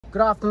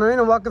Good afternoon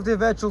and welcome to a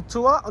virtual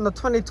tour on the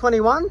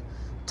 2021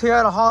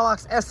 Toyota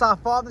Hilux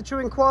SR5 that you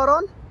inquired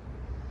on.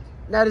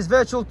 Now this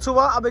virtual tour,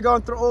 I'll be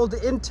going through all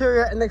the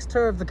interior and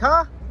exterior of the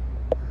car,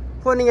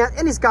 pointing out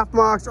any scuff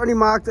marks or any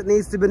mark that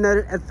needs to be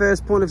noted at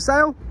first point of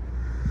sale.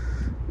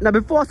 Now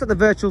before I start the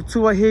virtual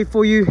tour here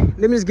for you,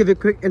 let me just give you a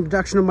quick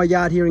introduction of my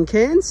yard here in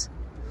Cairns,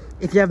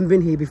 if you haven't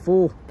been here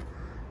before.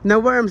 Now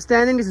where I'm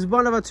standing, this is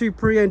one of our two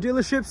pre-owned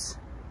dealerships.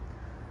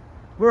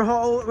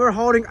 We're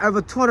holding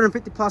over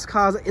 250 plus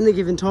cars in a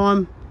given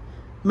time,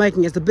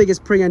 making us the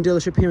biggest pre-owned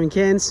dealership here in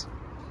Cairns.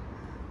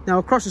 Now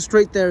across the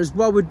street there as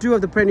well, we do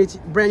have the brand new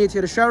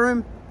Toyota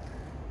showroom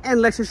and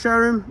Lexus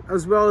showroom,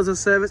 as well as a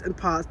service and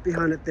parts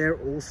behind it there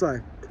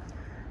also.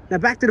 Now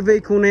back to the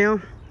vehicle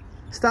now,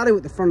 starting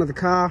with the front of the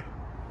car.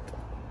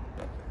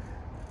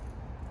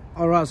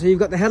 Alright, so you've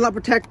got the headlight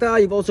protector,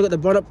 you've also got the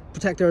bonnet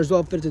protector as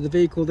well fitted to the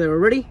vehicle there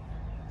already,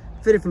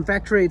 fitted from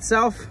factory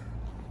itself.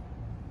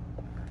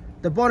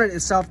 The bonnet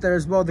itself there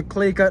as well, the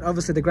clear coat,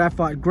 obviously the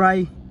graphite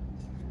grey.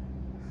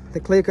 The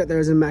clear coat there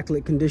is in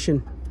immaculate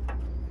condition.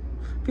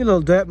 A few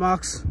little dirt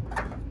marks,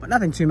 but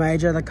nothing too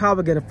major. The car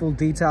will get a full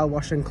detail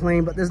wash and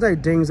clean, but there's no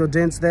dings or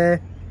dents there,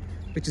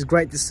 which is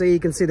great to see. You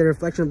can see the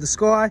reflection of the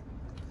sky.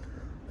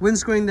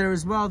 Windscreen there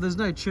as well, there's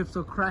no chips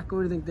or crack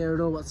or anything there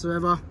at all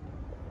whatsoever.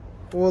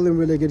 All in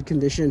really good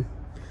condition.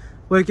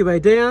 Work your way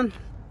down.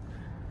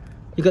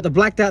 You've got the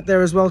blacked out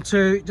there as well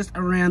too, just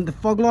around the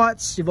fog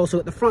lights. You've also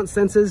got the front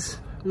sensors.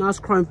 Nice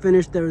chrome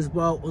finish there as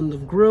well on the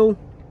grille.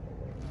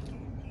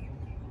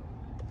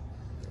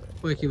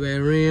 Work your way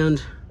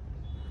around.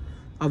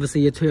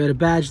 Obviously your Toyota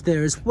badge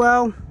there as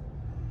well.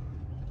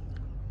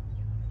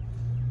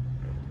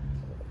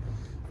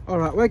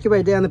 Alright, work your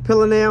way down the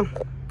pillar now.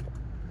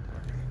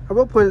 I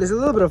will point out there's a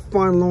little bit of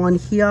fine line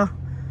here.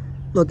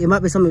 Look, it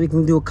might be something we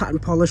can do a cut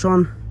and polish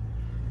on.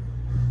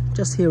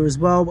 Just here as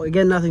well, but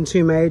again nothing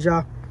too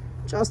major.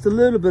 Just a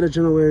little bit of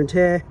general wear and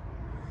tear.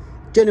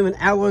 Genuine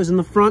alloys in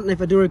the front, and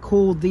if I do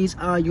recall, these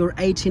are your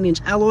 18-inch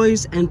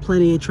alloys and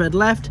plenty of tread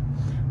left.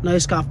 No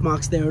scuff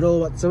marks there at all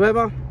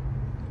whatsoever.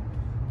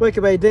 Work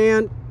your way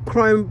down,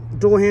 chrome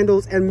door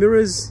handles and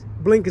mirrors,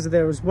 blinkers are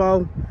there as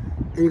well,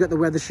 and you've got the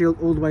weather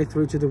shield all the way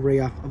through to the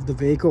rear of the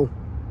vehicle.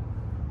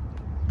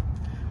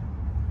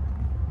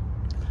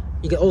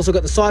 You also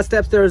got the side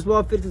steps there as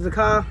well, fitted to the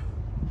car.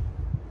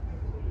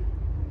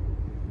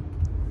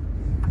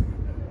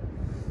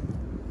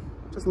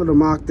 Just a little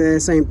mark there,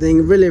 same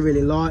thing,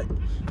 really light.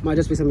 Might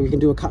just be something we can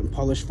do a cut and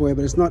polish for you,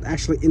 but it's not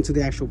actually into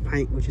the actual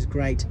paint, which is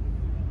great.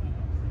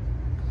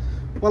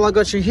 Well, I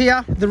got you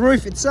here, the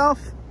roof itself,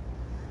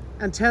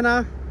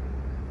 antenna,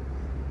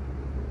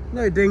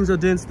 no dings or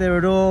dents there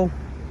at all.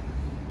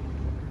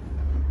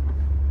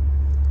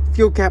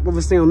 Fuel cap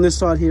obviously on this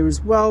side here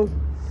as well.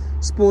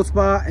 Sports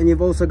bar, and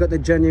you've also got the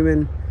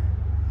genuine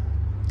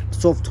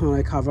soft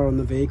tonneau cover on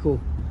the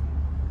vehicle.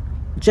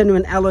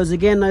 Genuine alloys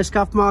again, no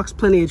scuff marks,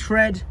 plenty of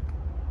tread.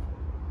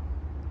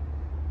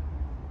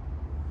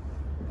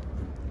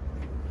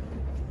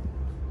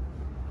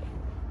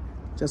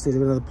 Just needs a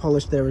bit of the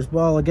polish there as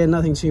well. Again,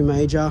 nothing too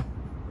major.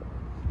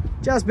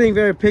 Just being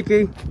very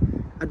picky.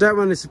 I don't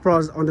want any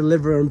surprise on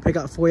delivery and pick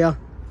up for you.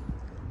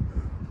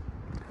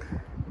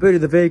 Boot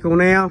of the vehicle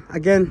now.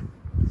 Again,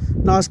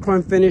 nice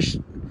chrome finish.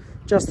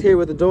 Just here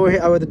with the door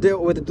here, with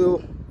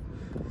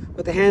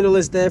the handle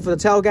is there for the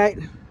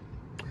tailgate.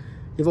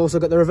 You've also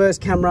got the reverse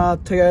camera,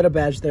 Toyota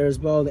badge there as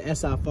well, the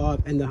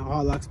SR5 and the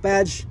Hilux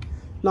badge.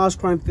 Nice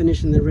chrome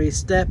finish in the rear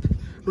step,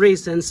 rear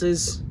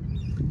sensors,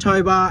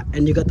 tow bar,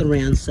 and you got the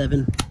round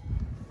 7.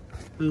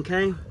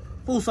 Okay,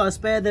 full size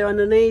spare there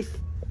underneath.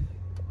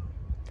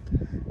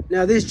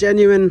 Now this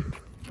genuine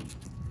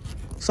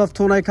soft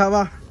tonneau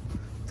cover,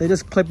 they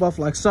just clip off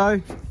like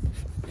so.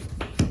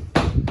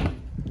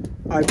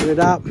 Open it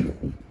up.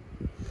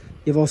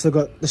 You've also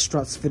got the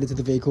struts fitted to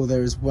the vehicle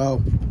there as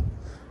well.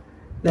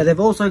 Now they've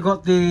also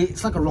got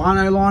it's like a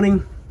rhino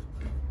lining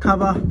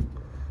cover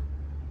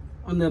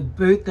on the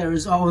boot there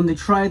on the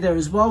tray there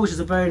as well, which is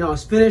a very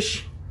nice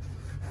finish.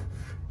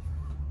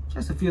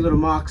 Just a few little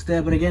marks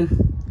there, but again,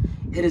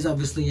 it is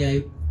obviously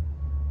a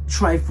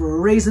tray for a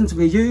reason to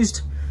be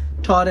used.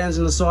 Tie downs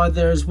on the side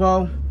there as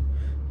well.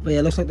 But yeah,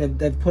 it looks like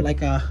they've put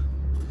like a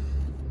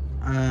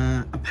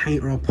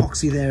paint or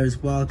epoxy there as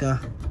well, like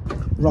a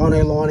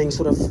rhino lining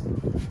sort of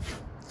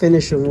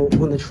finish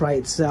on the tray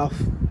itself.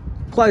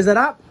 Close that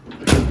up,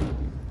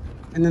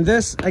 and then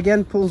this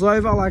again pulls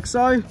over like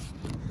so.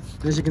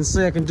 As you can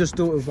see, I can just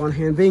do it with one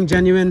hand. Being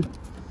genuine,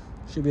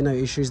 should be no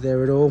issues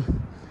there at all.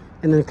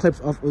 And then clips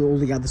off with all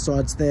the other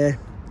sides there.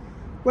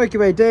 Work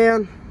your way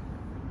down.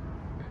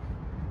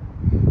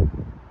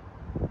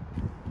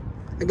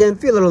 Again,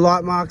 few little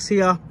light marks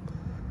here.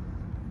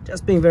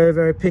 Just being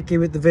very picky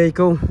with the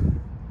vehicle.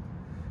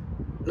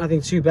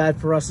 Nothing too bad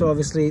for us,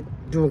 obviously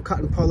doing cut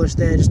and polish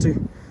there just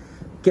to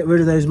get rid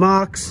of those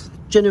marks.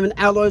 Genuine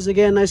alloys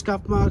again, no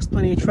scuff marks,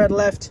 plenty of tread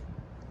left.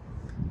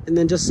 And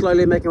then just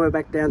slowly making our way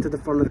back down to the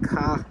front of the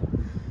car,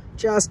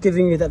 just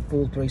giving you that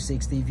full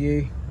 360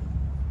 view.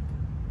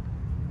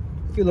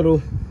 A few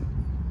little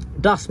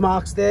dust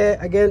marks there,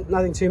 again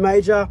nothing too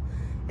major.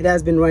 It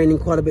has been raining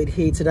quite a bit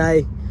here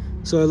today,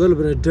 so a little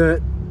bit of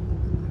dirt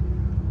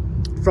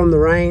from the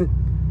rain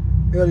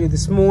earlier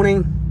this morning.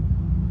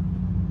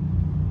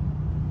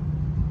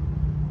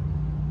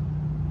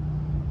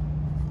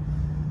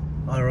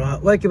 All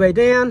right, work your way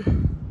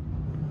down.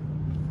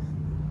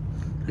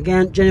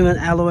 Again, genuine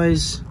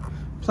alloys,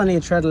 plenty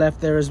of tread left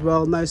there as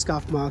well, no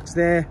scuff marks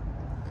there.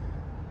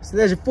 So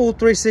there's your full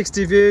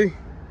 360 view.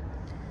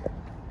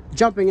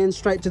 Jumping in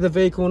straight to the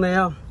vehicle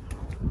now.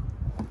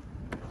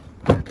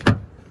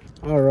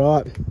 All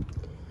right,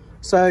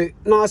 so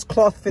nice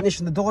cloth finish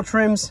in the door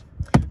trims,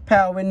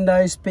 power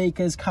windows,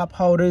 speakers, cup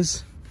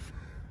holders.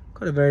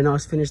 Got a very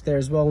nice finish there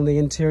as well in the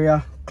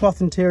interior.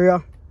 Cloth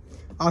interior,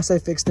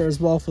 ISOFIX there as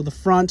well for the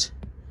front.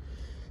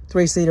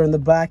 3-seater in the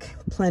back,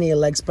 plenty of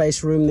leg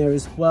space room there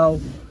as well.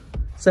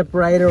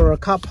 Separator or a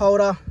cup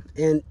holder,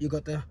 and you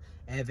got the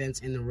air vents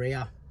in the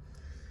rear.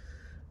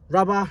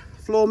 Rubber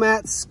floor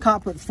mats,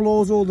 carpet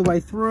floors all the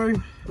way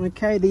through.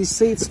 Okay, these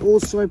seats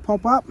also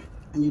pop up,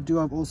 and you do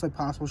have also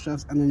parcel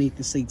shelves underneath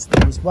the seats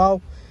there as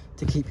well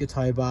to keep your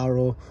tow bar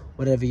or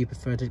whatever you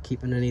prefer to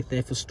keep underneath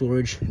there for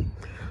storage.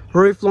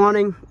 Roof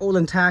lining all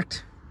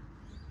intact,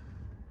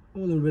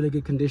 all in really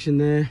good condition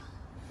there.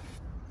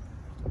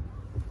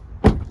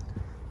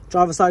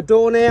 Driver side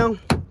door now.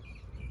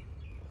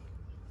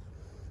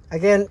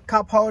 Again,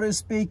 cup holders,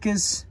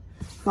 speakers,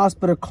 nice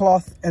bit of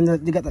cloth, and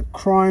you got the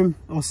chrome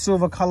or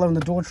silver color in the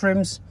door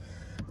trims.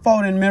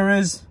 Fold-in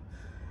mirrors,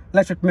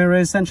 electric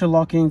mirrors, central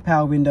locking,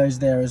 power windows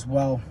there as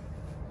well.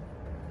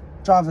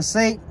 Driver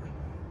seat,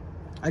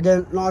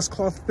 again, nice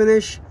cloth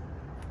finish,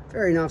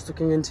 very nice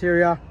looking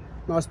interior,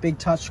 nice big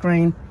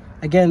touchscreen.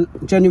 Again,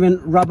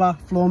 genuine rubber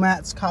floor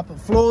mats, carpet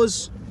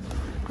floors.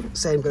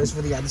 Same goes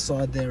for the other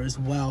side there as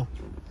well.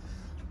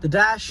 The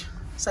dash,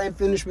 same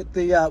finish with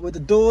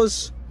the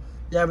doors.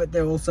 Yeah, but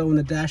they're also on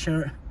the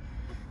dasher,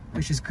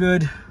 which is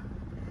good.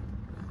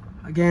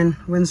 Again,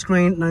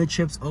 windscreen, no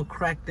chips or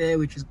crack there,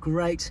 which is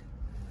great.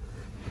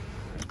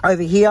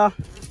 Over here,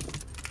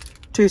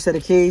 2 set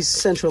of keys,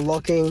 central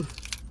locking.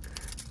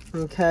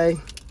 Okay,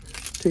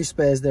 2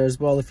 spares there as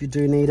well if you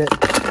do need it.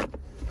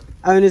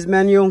 Owner's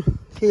manual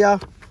here,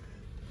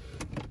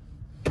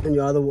 and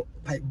your other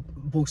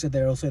books are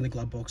there also in the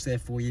glove box there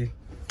for you.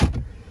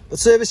 The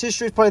service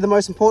history is probably the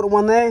most important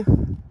one there.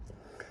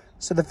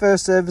 So the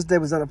first service there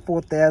was at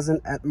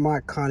 4,000 at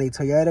Mike Carney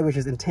Toyota, which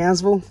is in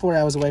Townsville, 4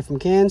 hours away from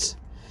Cairns.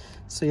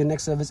 So your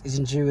next service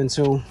isn't due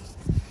until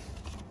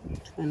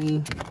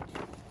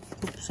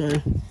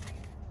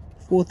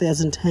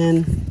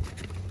 4,010,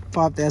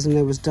 5,000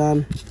 there was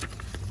done.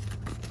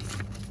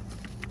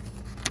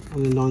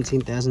 And then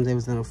 19,000 there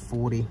was done at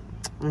 40.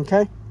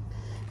 Okay,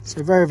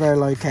 so very, very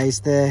low case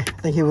there.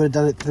 I think he would have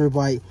done it through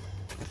by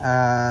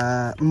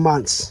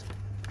months,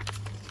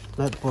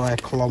 not by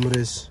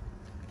kilometers.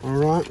 All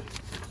right,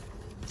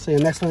 so your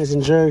next one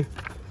isn't due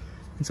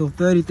until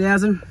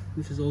 30,000,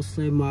 which is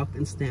also marked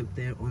and stamped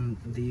there on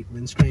the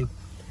windscreen.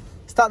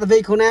 Start the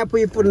vehicle now, put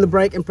your foot in the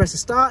brake and press the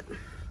start.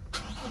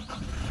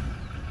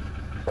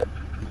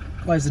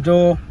 Close the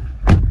door.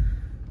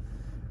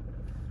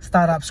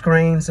 Start up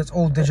screen, so it's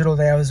all digital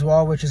there as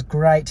well, which is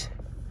great.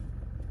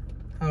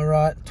 All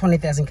right,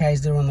 20,000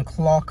 Ks there on the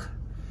clock.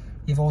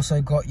 You've also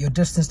got your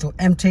distance till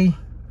empty.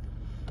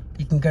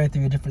 You can go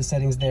through your different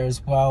settings there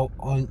as well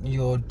on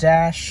your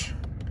dash.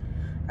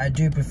 I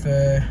do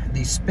prefer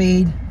the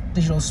speed,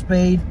 digital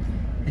speed,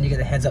 and you get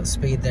the heads-up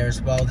speed there as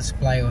well,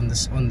 display on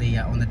this on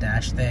the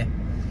dash there.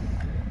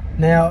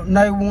 Now,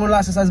 no warning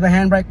lights besides my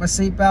handbrake, my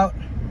seatbelt.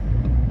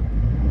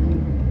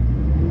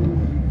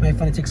 No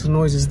funny ticks and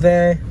noises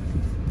there.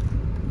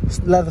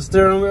 Leather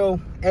steering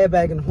wheel,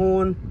 airbag and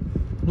horn,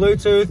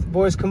 Bluetooth,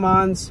 voice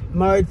commands,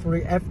 mode for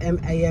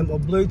FM, AM or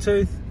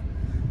Bluetooth.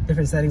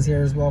 Different settings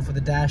here as well for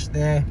the dash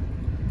there.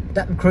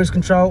 Adaptive cruise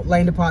control,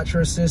 lane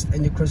departure assist,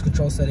 and your cruise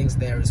control settings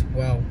there as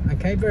well.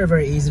 Okay, very,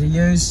 very easy to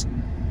use.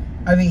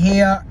 Over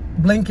here,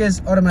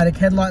 blinkers, automatic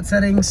headlight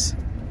settings.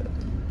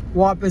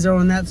 Wipers are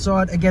on that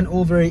side. Again,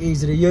 all very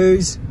easy to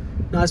use.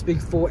 Nice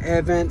big 4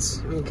 air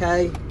vents.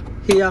 Okay,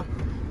 here,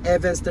 air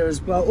vents there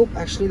as well. Oh,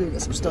 actually, we've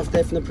got some stuff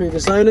there from the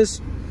previous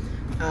owners.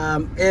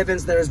 Air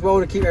vents there as well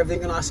to keep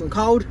everything nice and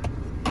cold.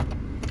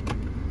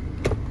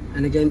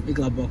 And again, your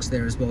glove box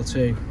there as well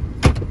too.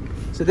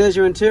 So there's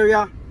your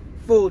interior.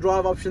 Full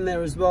drive option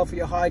there as well for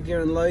your high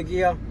gear and low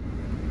gear.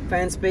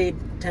 Fan speed,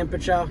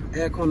 temperature,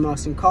 aircon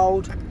nice and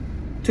cold.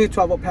 2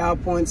 12-volt power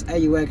points,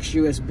 AUX,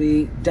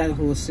 USB, data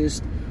hall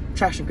assist,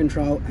 traction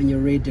control, and your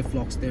rear diff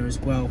locks there as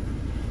well.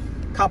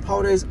 Cup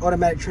holders,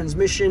 automatic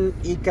transmission,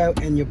 eco,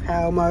 and your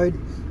power mode,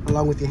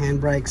 along with your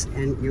handbrakes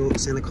and your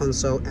center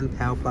console and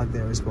power plug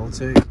there as well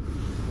too.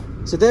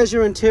 So there's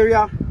your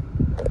interior.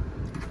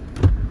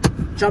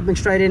 Jumping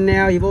straight in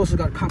now, you've also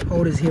got cup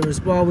holders here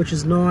as well, which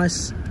is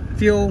nice.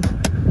 Fuel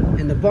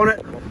in the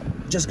bonnet.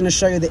 Just going to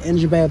show you the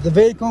engine bay of the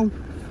vehicle.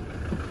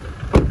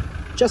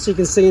 Just so you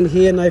can see in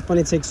here, no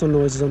funny ticks or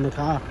noises on the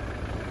car.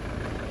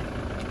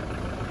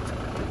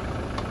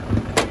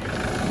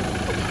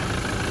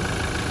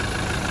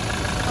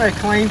 Very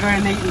clean,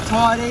 very neat and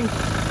tidy.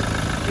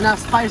 Enough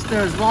space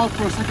there as well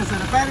for a second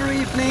set of battery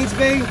if needs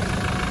be.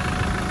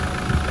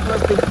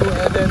 Nice big cool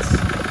air vents.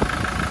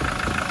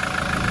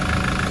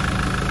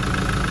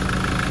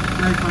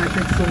 No kind of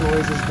extra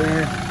noises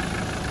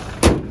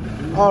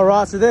there.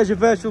 Alright, so there's your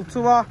virtual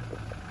tour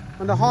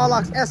on the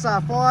Hilux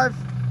SR5.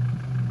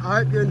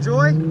 I hope you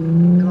enjoy,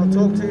 and I'll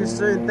talk to you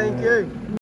soon. Thank you.